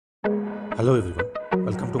Hello everyone,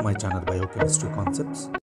 welcome to my channel Biochemistry Concepts.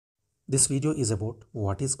 This video is about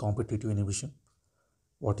what is competitive inhibition,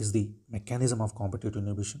 what is the mechanism of competitive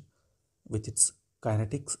inhibition with its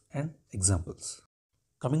kinetics and examples.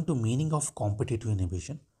 Coming to meaning of competitive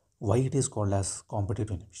inhibition, why it is called as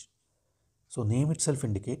competitive inhibition. So name itself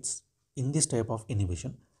indicates in this type of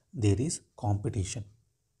inhibition there is competition.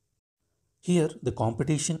 Here the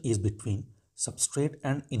competition is between substrate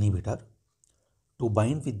and inhibitor to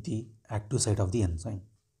bind with the active site of the enzyme.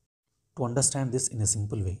 To understand this in a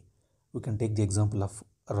simple way, we can take the example of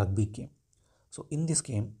a rugby game. So in this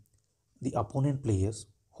game, the opponent players,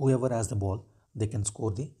 whoever has the ball, they can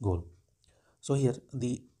score the goal. So here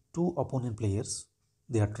the two opponent players,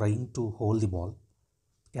 they are trying to hold the ball,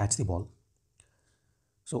 catch the ball.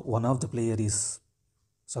 So one of the player is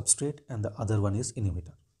substrate and the other one is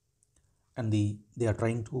inhibitor. And they are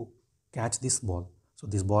trying to catch this ball. So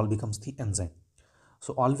this ball becomes the enzyme.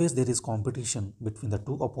 So always there is competition between the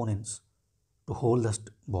two opponents to hold the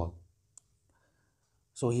ball.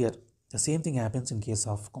 So here the same thing happens in case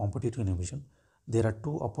of competitive inhibition. There are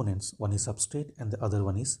two opponents, one is substrate and the other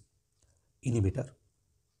one is inhibitor.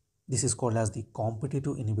 This is called as the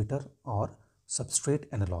competitive inhibitor or substrate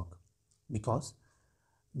analog because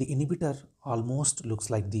the inhibitor almost looks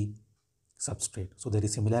like the substrate. So there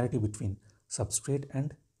is similarity between substrate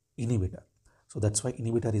and inhibitor. So that's why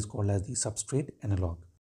inhibitor is called as the substrate analog.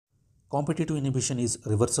 Competitive inhibition is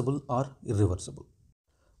reversible or irreversible?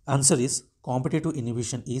 Answer is competitive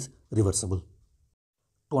inhibition is reversible.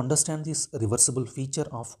 To understand this reversible feature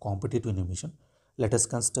of competitive inhibition, let us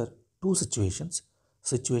consider two situations.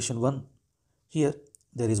 Situation 1, here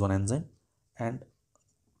there is one enzyme and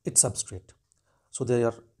its substrate. So there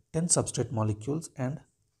are 10 substrate molecules and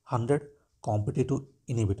 100 competitive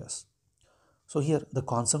inhibitors. So here the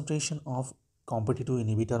concentration of competitive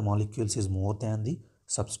inhibitor molecules is more than the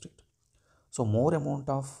substrate. So more amount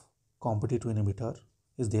of competitive inhibitor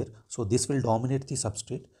is there. So this will dominate the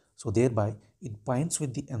substrate. So thereby it binds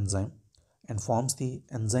with the enzyme and forms the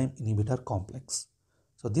enzyme inhibitor complex.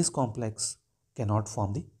 So this complex cannot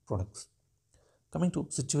form the products. Coming to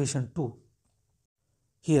situation 2,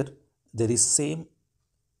 here there is same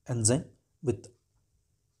enzyme with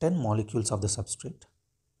 10 molecules of the substrate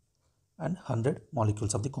and 100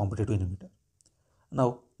 molecules of the competitive inhibitor.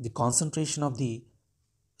 Now the concentration of the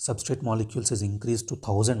substrate molecules is increased to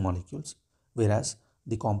 1000 molecules, whereas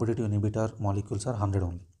the competitive inhibitor molecules are 100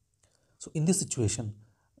 only. So in this situation,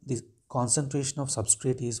 the concentration of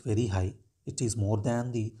substrate is very high. It is more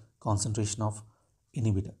than the concentration of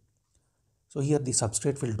inhibitor. So here the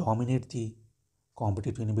substrate will dominate the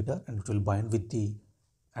competitive inhibitor and it will bind with the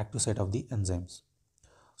active site of the enzymes.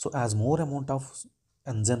 So as more amount of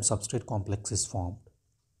enzyme substrate complex is formed,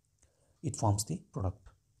 it forms the product.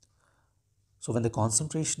 So when the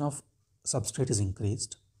concentration of substrate is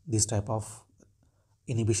increased, this type of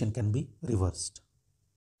inhibition can be reversed.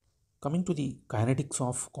 Coming to the kinetics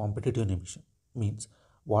of competitive inhibition means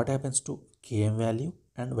what happens to Km value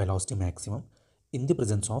and velocity maximum in the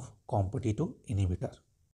presence of competitive inhibitor.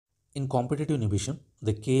 In competitive inhibition,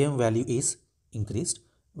 the Km value is increased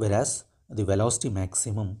whereas the velocity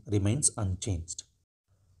maximum remains unchanged.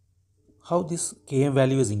 How this Km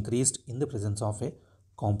value is increased in the presence of a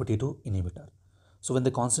competitive inhibitor. So when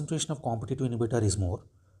the concentration of competitive inhibitor is more,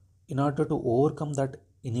 in order to overcome that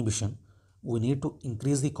inhibition, we need to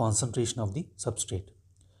increase the concentration of the substrate.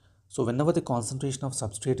 So whenever the concentration of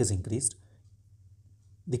substrate is increased,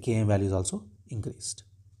 the Km value is also increased.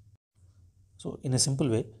 So in a simple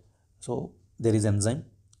way, so there is enzyme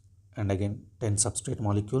and again 10 substrate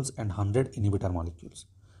molecules and 100 inhibitor molecules.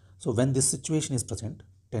 So when this situation is present,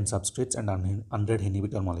 10 substrates and 100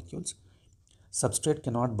 inhibitor molecules, substrate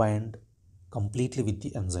cannot bind completely with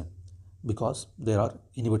the enzyme because there are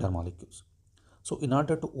inhibitor molecules. So in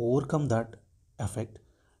order to overcome that effect,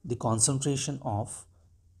 the concentration of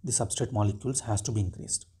the substrate molecules has to be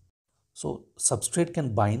increased. So substrate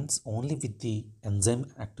can bind only with the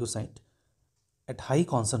enzyme active site at high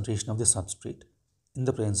concentration of the substrate in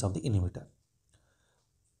the presence of the inhibitor.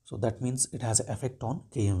 So that means it has an effect on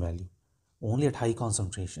Km value. Only at high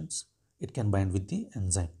concentrations it can bind with the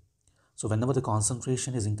enzyme. So whenever the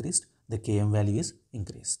concentration is increased, the Km value is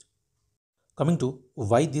increased. Coming to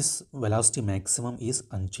why this velocity maximum is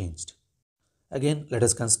unchanged. Again, let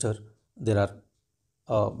us consider there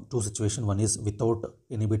are two situations. One is without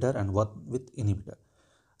inhibitor and one with inhibitor.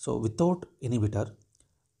 So without inhibitor,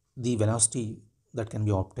 the velocity that can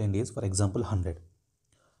be obtained is, for example, 100.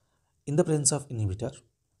 In the presence of inhibitor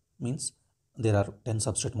means there are 10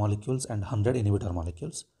 substrate molecules and 100 inhibitor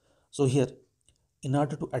molecules. So here, in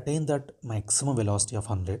order to attain that maximum velocity of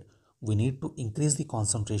 100, we need to increase the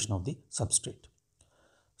concentration of the substrate.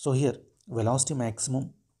 So here velocity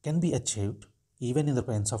maximum can be achieved even in the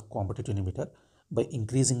presence of competitive inhibitor by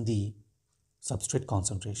increasing the substrate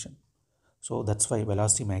concentration. So that's why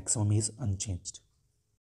velocity maximum is unchanged.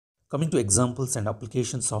 Coming to examples and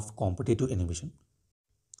applications of competitive inhibition.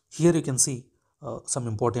 Here you can see some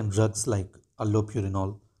important drugs like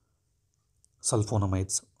allopurinol,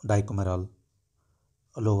 sulfonamides, dicumarol,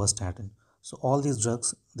 lovastatin. So all these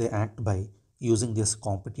drugs, they act by using this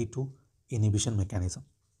competitive inhibition mechanism.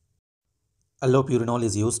 Allopurinol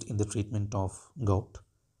is used in the treatment of gout.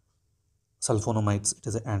 Sulfonamides, it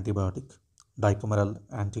is an antibiotic. Dicumarol,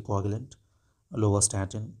 anticoagulant.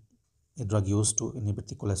 Lovastatin, a drug used to inhibit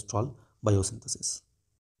the cholesterol biosynthesis.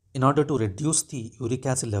 In order to reduce the uric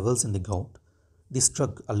acid levels in the gout, this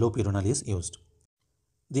drug allopurinol is used.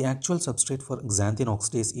 The actual substrate for xanthine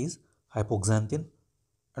oxidase is hypoxanthine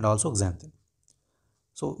and also xanthine.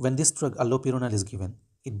 So when this drug allopurinol is given,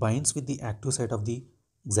 it binds with the active site of the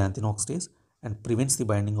xanthine oxidase and prevents the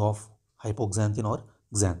binding of hypoxanthine or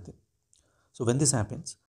xanthine. So when this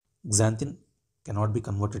happens, xanthine cannot be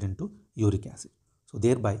converted into uric acid. So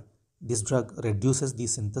thereby, this drug reduces the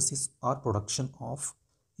synthesis or production of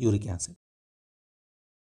uric acid.